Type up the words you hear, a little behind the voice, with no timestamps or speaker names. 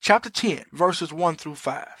chapter 10, verses 1 through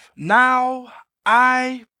 5. Now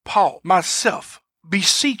I, Paul, myself,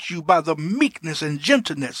 beseech you by the meekness and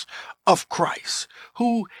gentleness of Christ,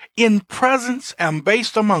 who in presence am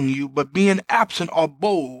based among you, but being absent are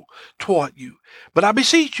bold toward you. But I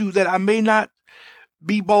beseech you that I may not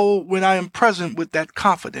be bold when I am present with that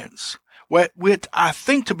confidence, wherewith I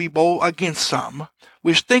think to be bold against some,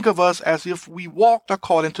 which think of us as if we walked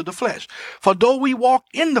according to the flesh. For though we walk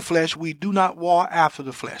in the flesh, we do not war after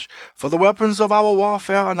the flesh. For the weapons of our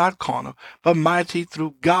warfare are not carnal, but mighty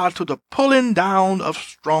through God to the pulling down of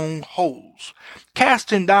strongholds,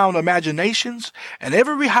 casting down imaginations and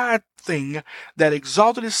every high thing that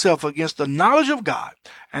exalted itself against the knowledge of God,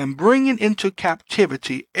 and bringing into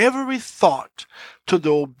captivity every thought to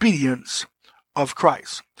the obedience of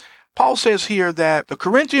Christ. Paul says here that the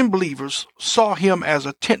Corinthian believers saw him as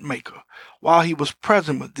a tent maker while he was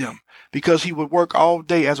present with them, because he would work all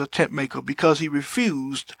day as a tent maker, because he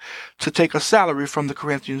refused to take a salary from the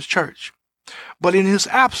Corinthian church. But in his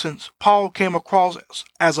absence, Paul came across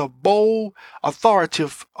as a bold,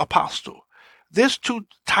 authoritative apostle. This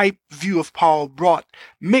two-type view of Paul brought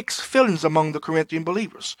mixed feelings among the Corinthian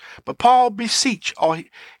believers. But Paul beseech, or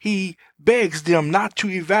he begs them not to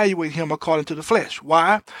evaluate him according to the flesh.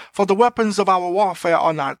 Why? For the weapons of our warfare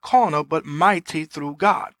are not carnal, but mighty through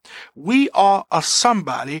God. We are a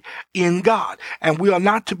somebody in God, and we are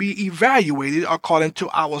not to be evaluated according to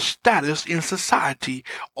our status in society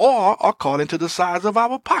or according to the size of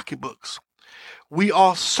our pocketbooks. We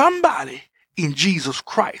are somebody in Jesus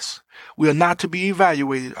Christ. We are not to be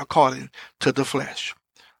evaluated according to the flesh.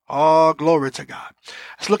 Oh, glory to God.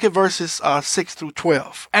 Let's look at verses 6 through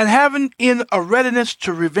 12. And having in a readiness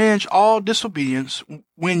to revenge all disobedience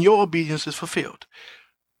when your obedience is fulfilled.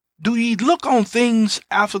 Do ye look on things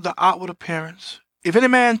after the outward appearance? If any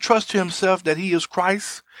man trust to himself that he is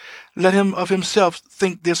Christ, let him of himself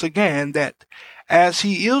think this again, that as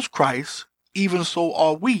he is Christ, even so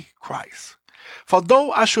are we Christ. For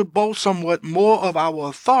though I should boast somewhat more of our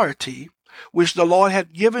authority, which the Lord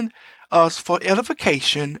hath given us for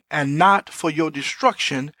edification and not for your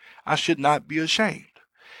destruction, I should not be ashamed,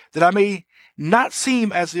 that I may not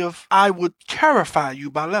seem as if I would terrify you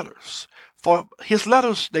by letters. For his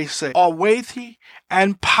letters, they say, are weighty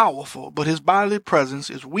and powerful, but his bodily presence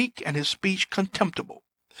is weak and his speech contemptible.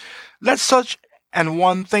 Let such and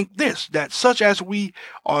one think this, that such as we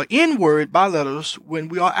are in word by letters when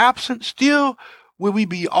we are absent, still will we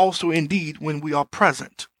be also indeed when we are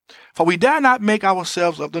present. For we dare not make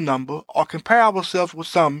ourselves of the number, or compare ourselves with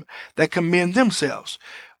some that commend themselves.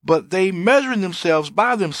 But they measuring themselves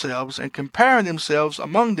by themselves, and comparing themselves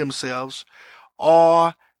among themselves,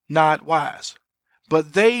 are not wise.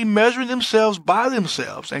 But they measuring themselves by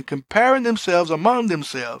themselves, and comparing themselves among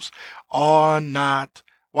themselves, are not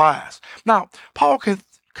wise. Now, Paul can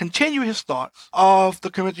continue his thoughts of the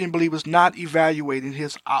Corinthian believers not evaluating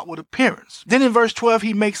his outward appearance. Then in verse 12,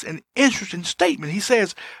 he makes an interesting statement. He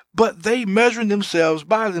says, but they measuring themselves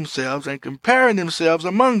by themselves and comparing themselves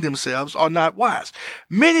among themselves are not wise.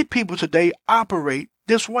 Many people today operate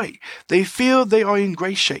this way. They feel they are in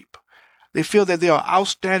great shape. They feel that they are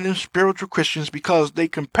outstanding spiritual Christians because they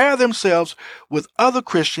compare themselves with other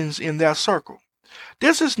Christians in their circle.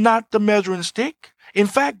 This is not the measuring stick. In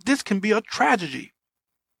fact, this can be a tragedy.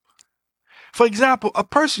 For example, a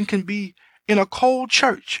person can be in a cold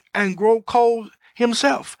church and grow cold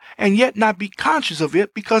himself, and yet not be conscious of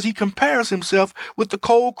it because he compares himself with the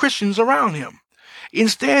cold Christians around him.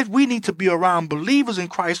 Instead, we need to be around believers in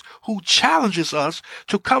Christ who challenges us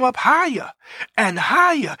to come up higher and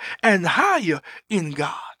higher and higher in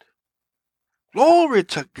God. Glory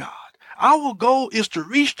to God. Our goal is to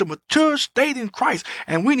reach the mature state in Christ,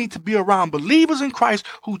 and we need to be around believers in Christ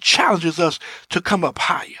who challenges us to come up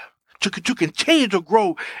higher, to continue to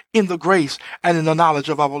grow in the grace and in the knowledge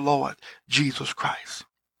of our Lord Jesus Christ.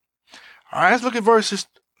 All right, let's look at verses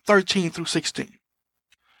 13 through 16.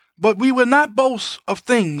 But we will not boast of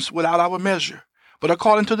things without our measure, but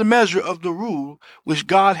according to the measure of the rule which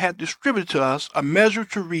God hath distributed to us, a measure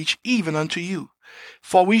to reach even unto you.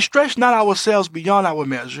 For we stretch not ourselves beyond our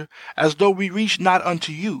measure, as though we reach not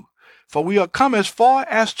unto you. For we are come as far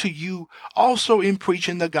as to you also in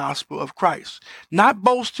preaching the gospel of Christ, not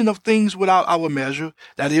boasting of things without our measure,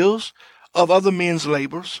 that is, of other men's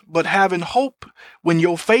labors, but having hope when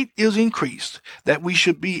your faith is increased, that we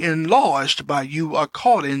should be enlarged by you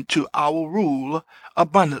according to our rule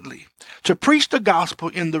abundantly, to preach the gospel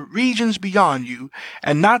in the regions beyond you,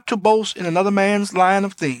 and not to boast in another man's line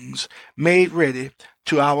of things made ready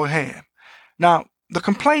to our hand. Now, The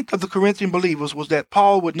complaint of the Corinthian believers was that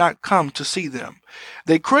Paul would not come to see them.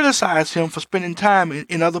 They criticized him for spending time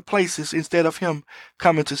in other places instead of him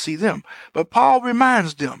coming to see them. But Paul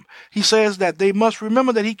reminds them. He says that they must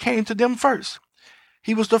remember that he came to them first.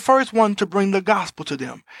 He was the first one to bring the gospel to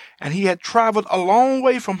them, and he had traveled a long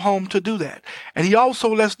way from home to do that. And he also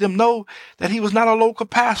lets them know that he was not a local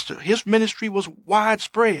pastor. His ministry was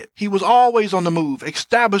widespread. He was always on the move,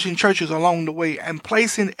 establishing churches along the way and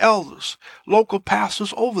placing elders, local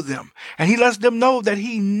pastors, over them. And he lets them know that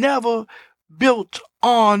he never built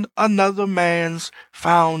on another man's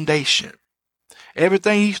foundation.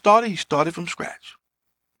 Everything he started from scratch.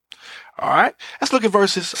 All right, let's look at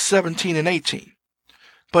verses 17 and 18.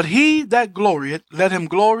 But he that glorieth, let him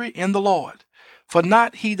glory in the Lord. For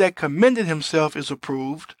not he that commended himself is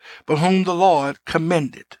approved, but whom the Lord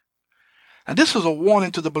commended. Now this is a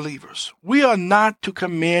warning to the believers. We are not to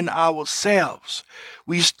commend ourselves.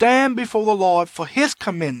 We stand before the Lord for his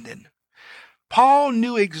commending. Paul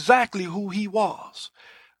knew exactly who he was.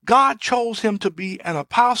 God chose him to be an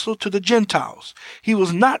apostle to the Gentiles. He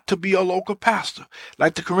was not to be a local pastor,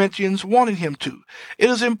 like the Corinthians wanted him to. It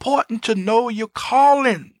is important to know your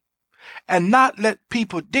calling and not let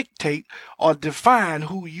people dictate or define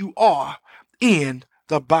who you are in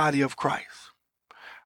the body of Christ.